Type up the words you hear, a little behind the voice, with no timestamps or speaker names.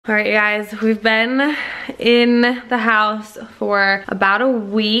All right, you guys, we've been in the house for about a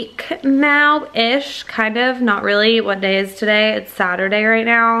week now-ish, kind of, not really. What day is today? It's Saturday right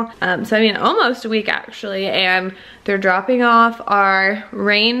now. So I mean, almost a week actually, and they're dropping off our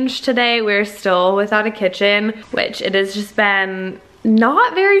range today. We're still without a kitchen, which it has just been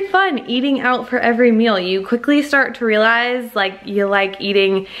not very fun eating out for every meal. You quickly start to realize like you like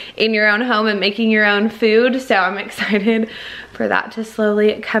eating in your own home and making your own food, so I'm excited for that to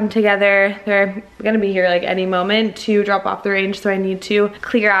slowly come together. They're gonna be here like any moment to drop off the range, so I need to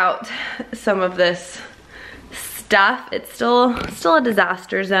clear out some of this stuff. It's still a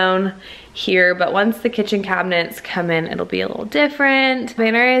disaster zone here, but once the kitchen cabinets come in, it'll be a little different.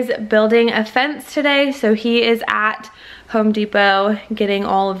 Banner is building a fence today, so he is at Home Depot getting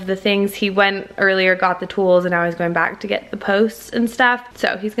all of the things. He went earlier, got the tools, and now he's going back to get the posts and stuff.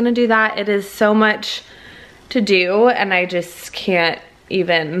 So he's gonna do that. It is so much to do, and I just can't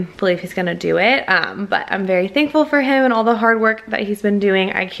even believe he's gonna do it. But I'm very thankful for him and all the hard work that he's been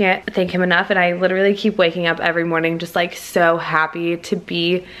doing. I can't thank him enough, and I literally keep waking up every morning just like so happy to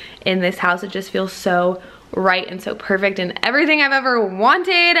be in this house. It just feels so right and so perfect and everything I've ever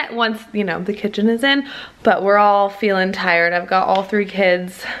wanted once, you know, the kitchen is in. But we're all feeling tired. I've got all 3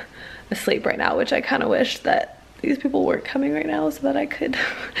 kids asleep right now, which I kind of wish that these people weren't coming right now so that I could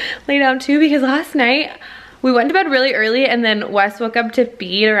lay down too, because last night we went to bed really early, and then Wes woke up to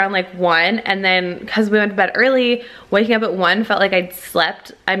feed around like 1, and then because we went to bed early, waking up at 1 felt like I'd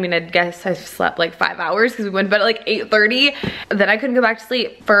slept. I mean, I guess I slept like 5 hours because we went to bed at like 8:30. Then I couldn't go back to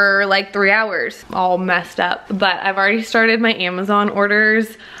sleep for like 3 hours, all messed up. But I've already started my Amazon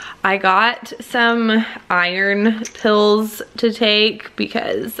orders. I got some iron pills to take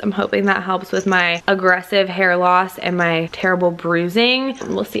because I'm hoping that helps with my aggressive hair loss and my terrible bruising.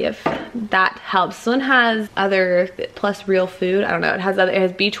 We'll see if that helps. This one has other, plus real food. I don't know, it has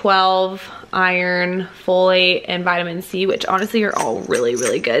B12, iron, folate, and vitamin C, which honestly are all really,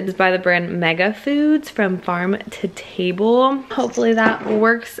 really good. It's by the brand Mega Foods from Farm to Table. Hopefully that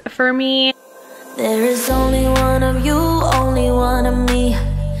works for me. There is only one of you, only one of me.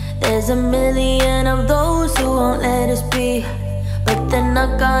 There's a million of those who won't let us be, but they're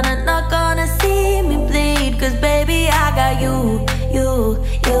not gonna see me bleed. Cause baby, I got you.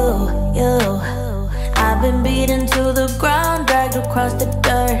 I've been beaten to the ground, dragged across the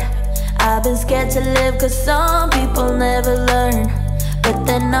dirt. I've been scared to live cause some people never learn, but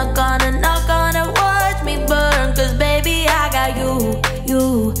they're not gonna watch me burn. Cause baby, I got you.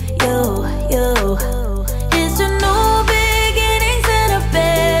 It's a new beginnings and a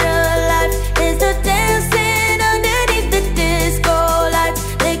better life. It's the dancing underneath the disco lights.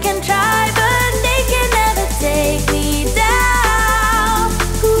 They can try but they can never take me down.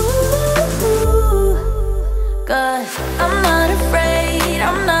 Ooh, cause I'm not afraid,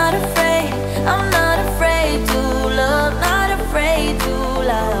 I'm not afraid, I'm not afraid to love, not afraid to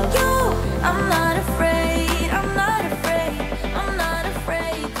love you. I'm not afraid, I'm not afraid, I'm not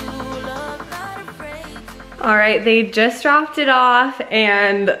afraid to love, not afraid to. All right, they just dropped it off,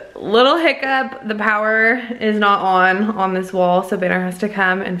 and little hiccup, the power is not on this wall, so Banner has to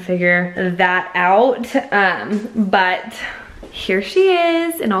come and figure that out. But here she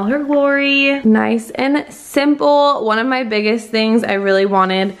is in all her glory. Nice and simple. One of my biggest things I really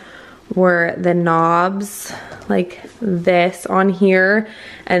wanted were the knobs like this on here,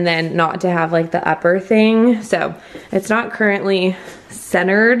 and then not to have like the upper thing. So it's not currently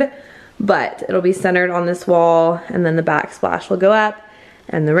centered, but it'll be centered on this wall, and then the backsplash will go up,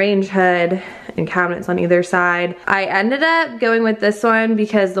 and the range hood and cabinets on either side. I ended up going with this one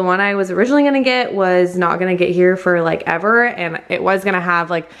because the one I was originally gonna get was not gonna get here for like ever, and it was gonna have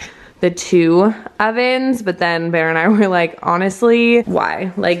like the 2 ovens, but then Bear and I were like, honestly,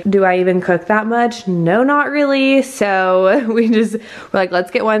 why? Like, do I even cook that much? No, not really. So we're like, let's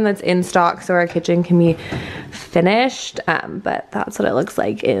get one that's in stock so our kitchen can be finished. But that's what it looks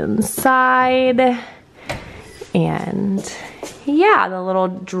like inside. And yeah, the little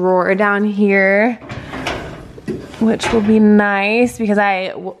drawer down here, which will be nice because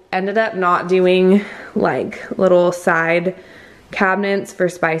I ended up not doing like little side cabinets for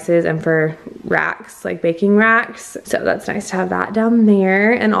spices and for racks, like baking racks. So that's nice to have that down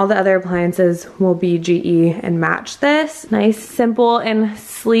there. And all the other appliances will be GE and match this. Nice, simple, and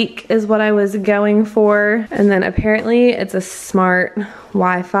sleek is what I was going for. And then apparently it's a smart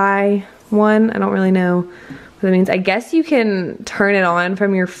Wi-Fi one. I don't really know what that means. I guess you can turn it on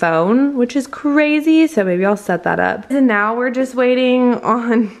from your phone, which is crazy. So maybe I'll set that up. And now we're just waiting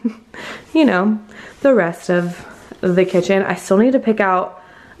on, you know, the rest of the kitchen. I still need to pick out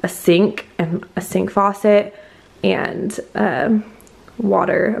a sink and a sink faucet and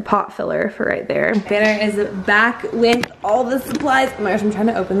water, a pot filler for right there. Banner is back with all the supplies. Oh my gosh, I'm trying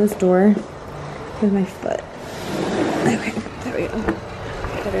to open this door with my foot. Okay, there we go.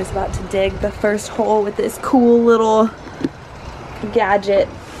 Banner's about to dig the first hole with this cool little gadget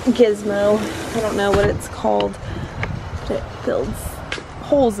gizmo. I don't know what it's called, but it builds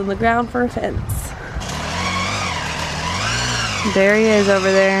holes in the ground for a fence. There he is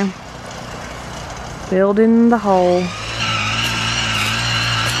over there, building the hole.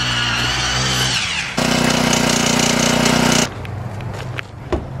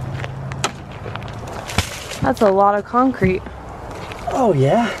 That's a lot of concrete. Oh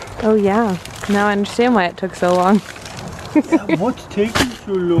yeah? Oh yeah. Now I understand why it took so long. Yeah, what's taking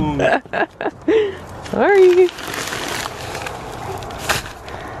so long? Sorry.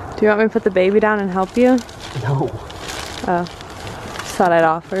 Do you want me to put the baby down and help you? No. Oh. Just thought I'd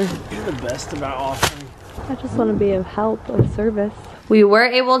offer. You're the best about offering. I just want to be of help, of service. We were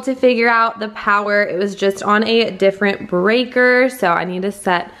able to figure out the power. It was just on a different breaker, so I need to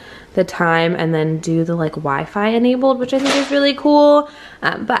set the time and then do the like Wi-Fi enabled, which I think is really cool.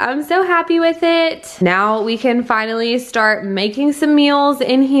 But I'm so happy with it. Now we can finally start making some meals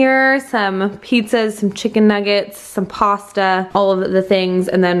in here, some pizzas, some chicken nuggets, some pasta, all of the things.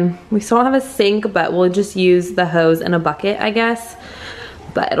 And then we still don't have a sink, but we'll just use the hose and a bucket, I guess.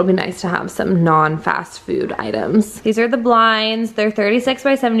 But it'll be nice to have some non-fast food items. These are the blinds. They're 36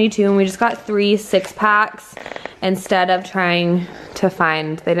 by 72, and we just got 3 6-packs instead of trying to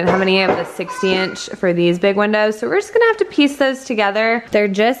find, they didn't have any of the 60-inch for these big windows, so we're just gonna have to piece those together. They're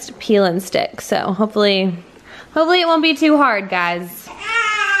just peel and stick, so hopefully it won't be too hard, guys.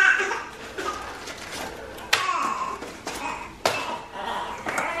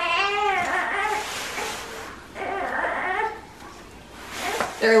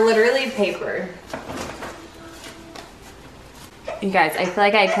 They're literally paper. You guys, I feel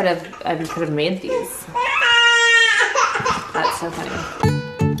like I could have made these. That's so funny.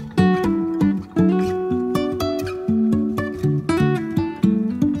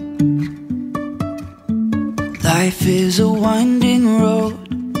 Life is a winding road,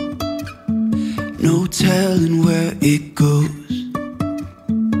 no telling where it goes.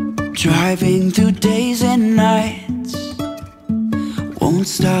 Driving through days and nights, won't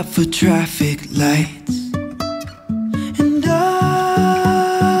stop for traffic lights. And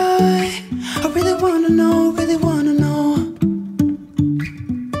I really wanna know,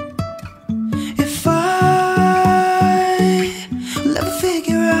 if I'll ever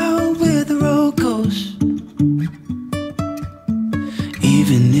figure out where the road goes.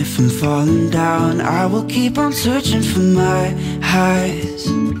 Even if I'm falling down, I will keep on searching for my highs.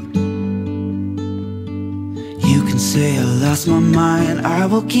 You can say I lost my mind, I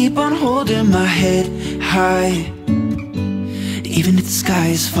will keep on holding my head high, even if the sky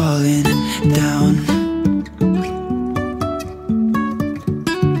is falling down.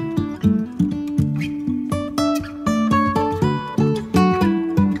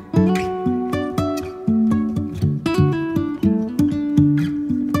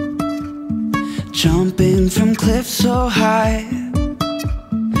 Jumping from cliffs so high,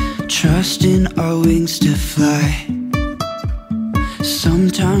 trusting our wings to fly.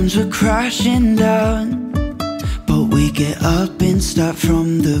 Sometimes we're crashing down, but we get up and start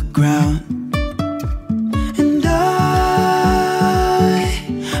from the ground. And I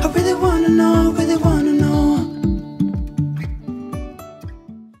really wanna know,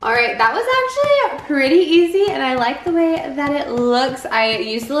 Alright, that was actually pretty easy, and I like the way that it looks. I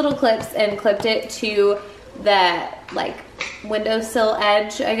used the little clips and clipped it to the like windowsill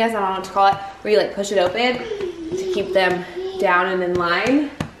edge, I guess, I don't know what to call it, where you like push it open to keep them down and in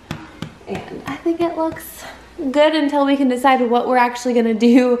line. And I think it looks good until we can decide what we're actually gonna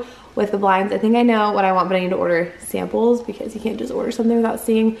do with the blinds. I think I know what I want, but I need to order samples because you can't just order something without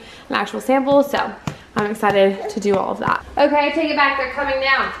seeing an actual sample. So I'm excited to do all of that. Okay, take it back, they're coming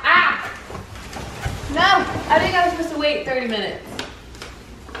down. Ah! No, I think I was supposed to wait 30 minutes.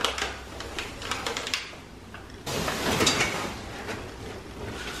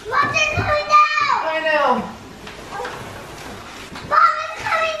 Mom, they're coming down! I know. Mom, it's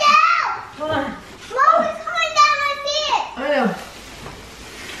coming down! Hold on. Mom, it's coming down, I see it! I know.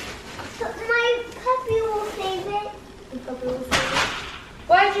 So my puppy will save it. The puppy will save it.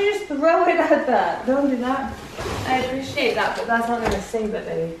 Why'd you just throw it at that? Don't do that. I appreciate that, but that's not gonna save it,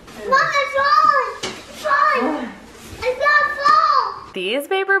 baby. Mom, it's falling! It's falling! It's not fall! These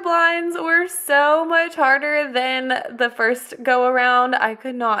paper blinds were so much harder than the first go around. I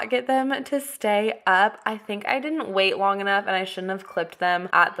could not get them to stay up. I think I didn't wait long enough and I shouldn't have clipped them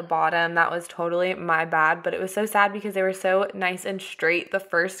at the bottom. That was totally my bad, but it was so sad because they were so nice and straight the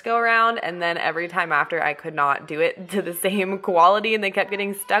first go around, and then every time after I could not do it to the same quality and they kept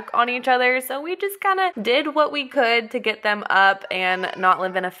getting stuck on each other. So we just kind of did what we could to get them up and not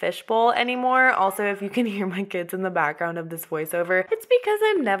live in a fishbowl anymore. Also, if you can hear my kids in the background of this voiceover, it's because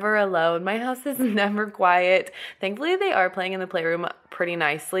I'm never alone. My house is never quiet. Thankfully, they are playing in the playroom pretty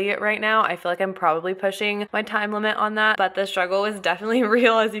nicely right now. I feel like I'm probably pushing my time limit on that, but the struggle was definitely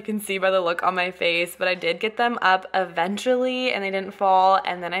real, as you can see by the look on my face. But I did get them up eventually and they didn't fall,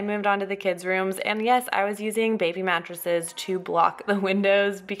 and then I moved on to the kids' rooms. And yes, I was using baby mattresses to block the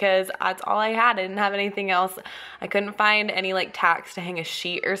windows because that's all I had. I didn't have anything else. I couldn't find any like tacks to hang a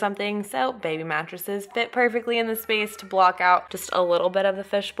sheet or something, so baby mattresses fit perfectly in the space to block out just a little bit of the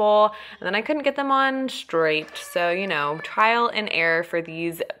fishbowl. And then I couldn't get them on straight, so you know, trial and error for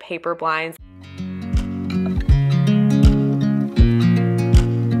these paper blinds.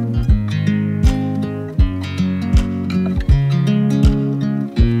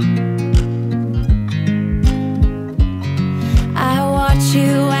 I watch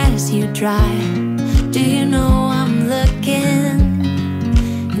you as you drive. Do you know I'm looking?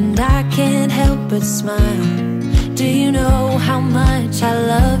 And I can't help but smile. Do you know how much I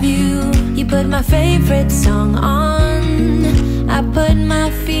love you? You put my favorite song on, I put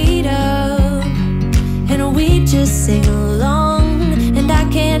my feet up, and we just sing along. And I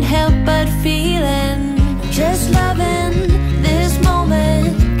can't help but feeling, just loving this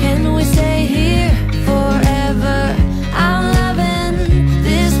moment. Can we stay here forever? I'm loving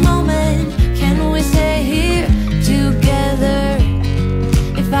this moment. Can we stay here together?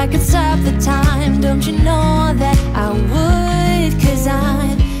 If I could stop the time, don't you know that I would? 'Cause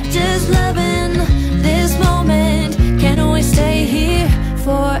I'm just loving this moment. Can we stay here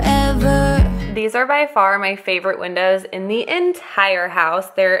forever? These are by far my favorite windows in the entire house.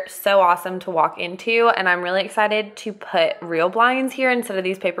 They're so awesome to walk into, and I'm really excited to put real blinds here instead of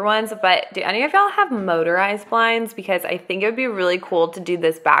these paper ones. But do any of y'all have motorized blinds? Because I think it would be really cool to do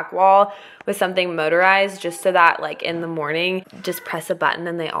this back wall with something motorized, just so that like in the morning, just press a button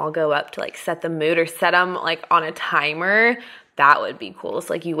and they all go up to like set the mood, or set them like on a timer. That would be cool.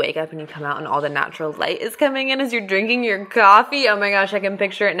 So like you wake up and you come out and all the natural light is coming in as you're drinking your coffee. Oh my gosh, I can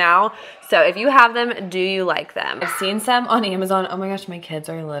picture it now. So if you have them, do you like them? I've seen some on Amazon. Oh my gosh, my kids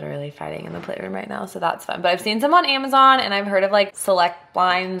are literally fighting in the playroom right now, so that's fun. But I've seen some on Amazon, and I've heard of like Select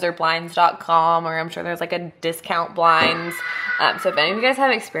Blinds or blinds.com, or I'm sure there's like a discount blinds. So if any of you guys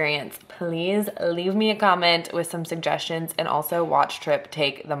have experience, please leave me a comment with some suggestions, and also watch Trip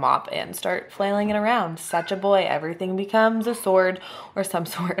take the mop and start flailing it around. Such a boy. Everything becomes a sword or some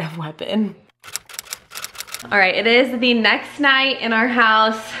sort of weapon. All right, it is the next night in our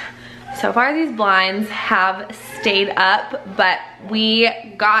house. So far these blinds have stayed up, but we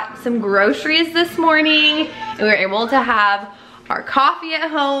got some groceries this morning and we were able to have our coffee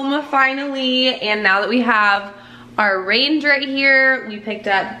at home finally. And now that we have our range right here, we picked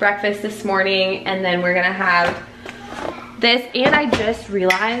up breakfast this morning, and then we're gonna have this. And I just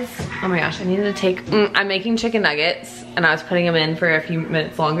realized, oh my gosh, I needed to take, I'm making chicken nuggets, and I was putting them in for a few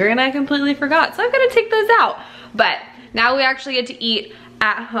minutes longer and I completely forgot. So I'm gonna take those out. But now we actually get to eat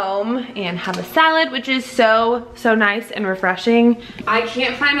at home and have a salad, which is so nice and refreshing. I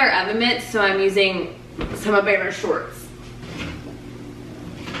can't find our oven mitts, so I'm using some of Banner's shorts.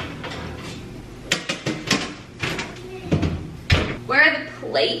 Where are the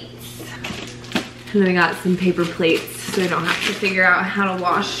plates? And then I got some paper plates so I don't have to figure out how to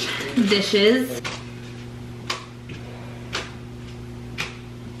wash dishes.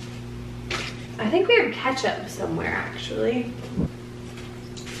 I think we have ketchup somewhere actually.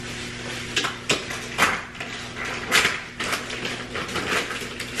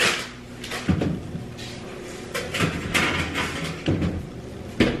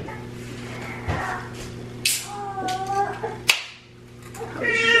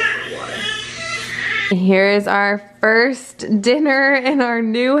 Here is our first dinner in our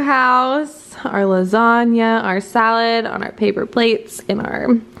new house. Our lasagna, our salad on our paper plates, and our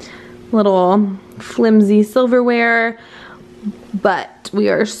little flimsy silverware. But we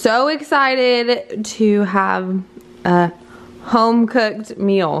are so excited to have a home-cooked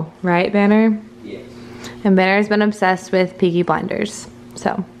meal, right, Banner? Yes. And Banner's been obsessed with Peaky Blinders,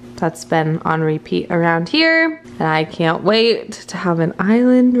 so that's been on repeat around here. And I can't wait to have an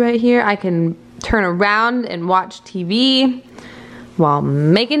island right here. I can turn around and watch TV while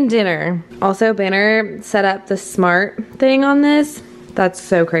making dinner. Also, Banner set up the smart thing on this, That's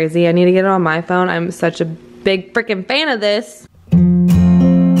so crazy. I need to get it on my phone. I'm such a big freaking fan of this.